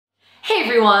Hey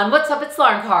everyone, what's up? It's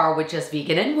Lauren Carr with Just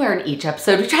Veganin, where in each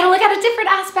episode we try to look at a different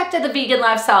aspect of the vegan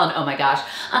lifestyle. And oh my gosh,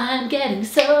 I'm getting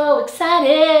so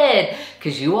excited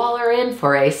because you all are in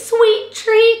for a sweet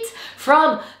treat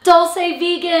from Dolce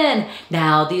Vegan.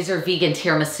 Now, these are vegan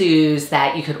tiramisus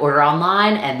that you could order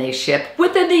online and they ship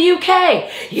within the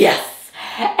UK. Yes!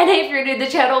 And hey, if you're new to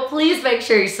the channel, please make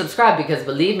sure you subscribe because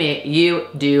believe me, you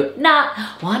do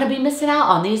not want to be missing out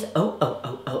on these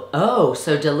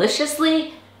so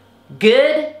deliciously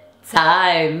good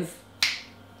times.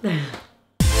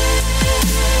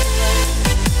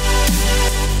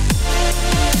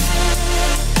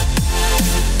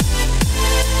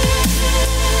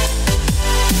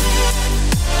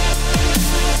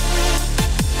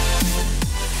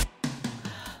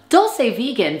 Dolce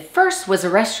Vegan first was a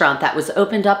restaurant that was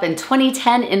opened up in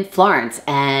 2010 in Florence,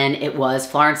 and it was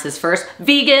Florence's first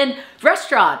vegan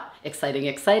restaurant. Exciting,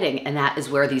 exciting. And that is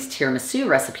where these tiramisu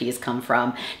recipes come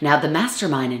from. Now, the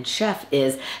mastermind and chef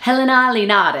is Helena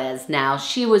Linares. Now,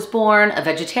 she was born a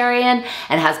vegetarian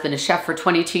and has been a chef for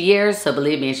 22 years. So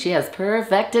believe me, she has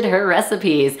perfected her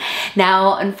recipes.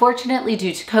 Now, unfortunately,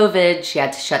 due to COVID, she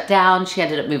had to shut down. She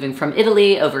ended up moving from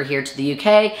Italy over here to the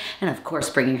UK. And of course,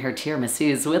 bringing her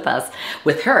tiramisus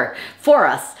with her, for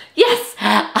us. Yes!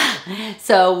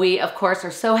 So we, of course,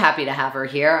 are so happy to have her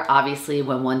here. Obviously,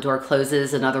 when one door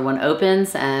closes, another one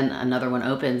opens, and another one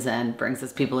opens and brings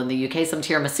us people in the UK some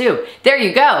tiramisu. There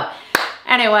you go.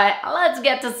 Anyway, let's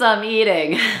get to some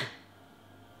eating.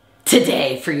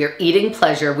 Today, for your eating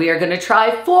pleasure, we are going to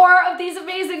try 4 of these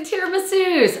amazing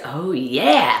tiramisus. Oh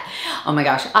yeah. Oh my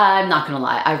gosh, I'm not going to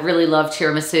lie. I really love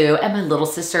tiramisu, and my little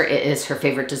sister, it is her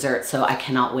favorite dessert, so I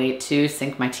cannot wait to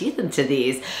sink my teeth into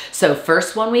these. So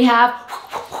first one we have,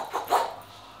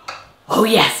 oh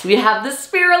yes, we have the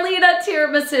spirulina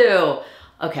tiramisu.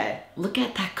 Okay, look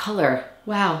at that color.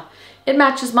 Wow, it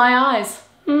matches my eyes.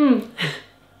 The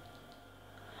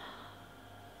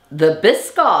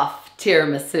Biscoff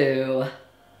tiramisu.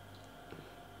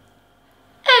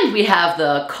 And we have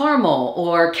the caramel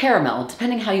or caramel,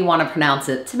 depending how you want to pronounce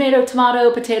it. Tomato,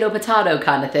 tomato, potato, potato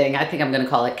kind of thing. I think I'm going to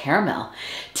call it caramel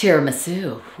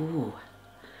tiramisu. Ooh.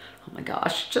 Oh my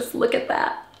gosh, just look at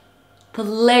that. The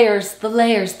layers, the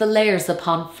layers, the layers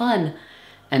upon fun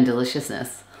and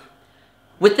deliciousness.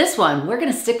 With this one, we're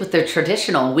going to stick with the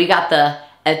traditional. We got the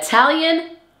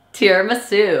Italian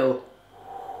tiramisu.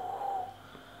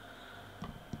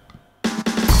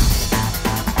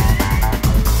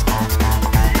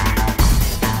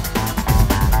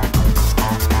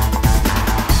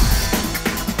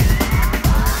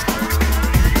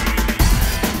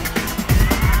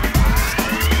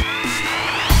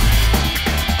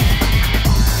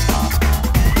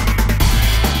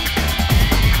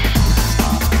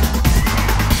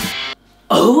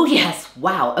 Oh yes,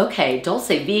 wow, okay,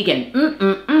 Dolce Vegan,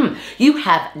 you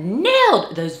have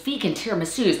nailed those vegan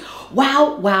tiramisus.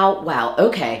 Wow, wow, wow,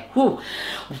 okay, whew.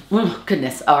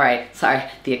 Goodness, all right, sorry,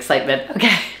 the excitement,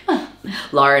 okay.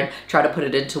 Lauren, try to put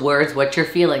it into words what you're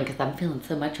feeling, because I'm feeling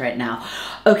so much right now.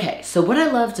 Okay, so what I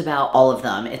loved about all of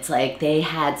them, it's like they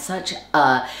had such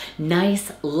a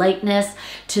nice lightness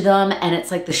to them, and it's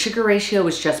like the sugar ratio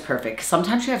was just perfect.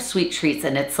 Sometimes you have sweet treats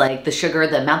and it's like the sugar,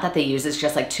 the amount that they use is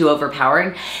just like too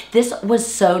overpowering. This was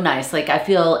so nice. Like I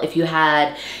feel if you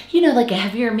had, you know, like a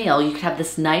heavier meal, you could have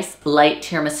this nice light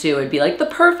tiramisu. It'd be like the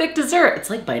perfect dessert. It's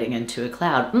like biting into a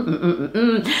cloud.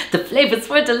 The flavors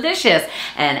were delicious.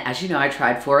 And as you know, I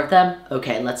tried 4 of them.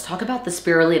 Okay, let's talk about the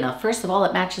spirulina. First of all,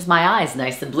 it matches my eyes,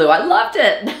 nice and blue. I loved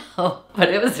it. But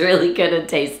it was really good and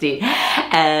tasty.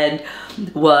 And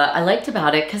what I liked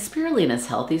about it, because spirulina is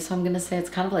healthy, so I'm going to say it's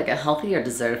kind of like a healthier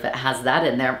dessert if it has that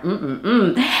in there.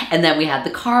 And then we had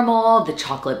the caramel, the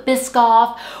chocolate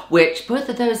Biscoff, which both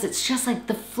of those, it's just like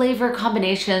the flavor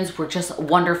combinations were just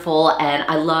wonderful. And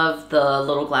I love the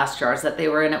little glass jars that they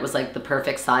were in. It was like the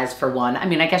perfect size for one. I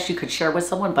mean, I guess you could share with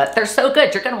someone, but they're so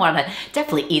good. You're going to want to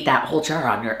definitely eat that whole jar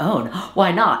on your own.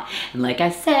 Why not? And like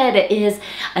I said, it is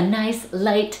a nice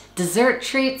light dessert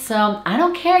treat. So I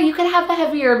don't care. You could have a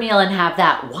heavier meal and have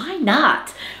that. Why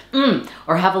not?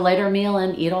 Or have a lighter meal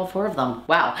and eat all 4 of them.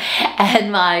 Wow.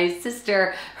 And my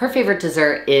sister, her favorite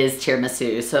dessert is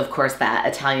tiramisu. So of course that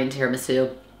Italian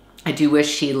tiramisu. I do wish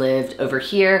she lived over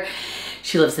here.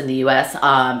 She lives in the US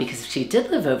because if she did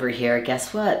live over here,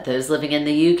 guess what? Those living in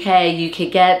the UK, you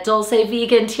could get Dolce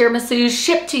Vegan tiramisus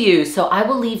shipped to you. So I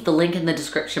will leave the link in the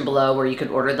description below where you can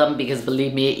order them because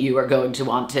believe me, you are going to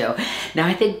want to. Now,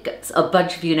 I think a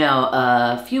bunch of you know,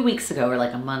 a few weeks ago or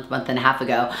like a month and a half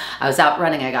ago, I was out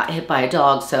running. I got hit by a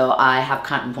dog. So I have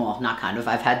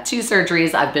I've had 2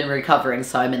 surgeries. I've been recovering.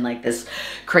 So I'm in like this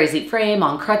crazy frame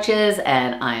on crutches,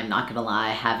 and I am not gonna lie,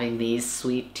 having these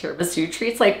sweet tiramisu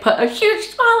treats like put a huge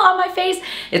smile on my face.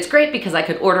 It's great because I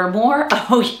could order more.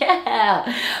 Oh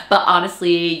yeah. But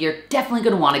honestly, you're definitely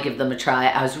gonna want to give them a try.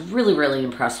 I was really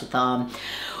impressed with them.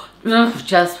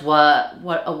 Just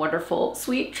what a wonderful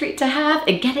sweet treat to have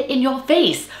and get it in your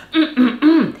face.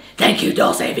 Thank you,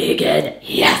 Dolce Vegan.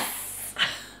 Yes.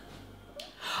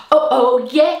 Oh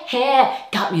yeah,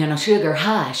 got me on a sugar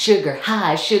high, sugar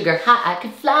high, sugar high. I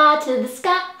could fly to the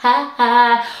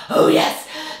sky. Oh yes,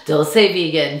 Dolce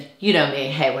Vegan. You know me.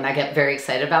 Hey, when I get very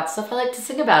excited about stuff, I like to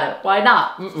sing about it. Why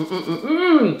not?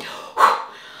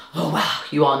 Oh wow,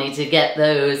 you all need to get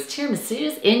those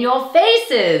tiramisus in your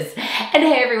faces. And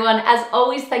hey everyone, as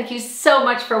always, thank you so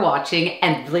much for watching,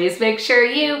 and please make sure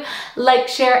you like,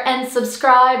 share, and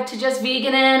subscribe to Just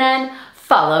Veganin, and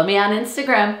follow me on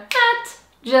Instagram at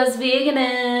Just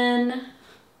Veganin.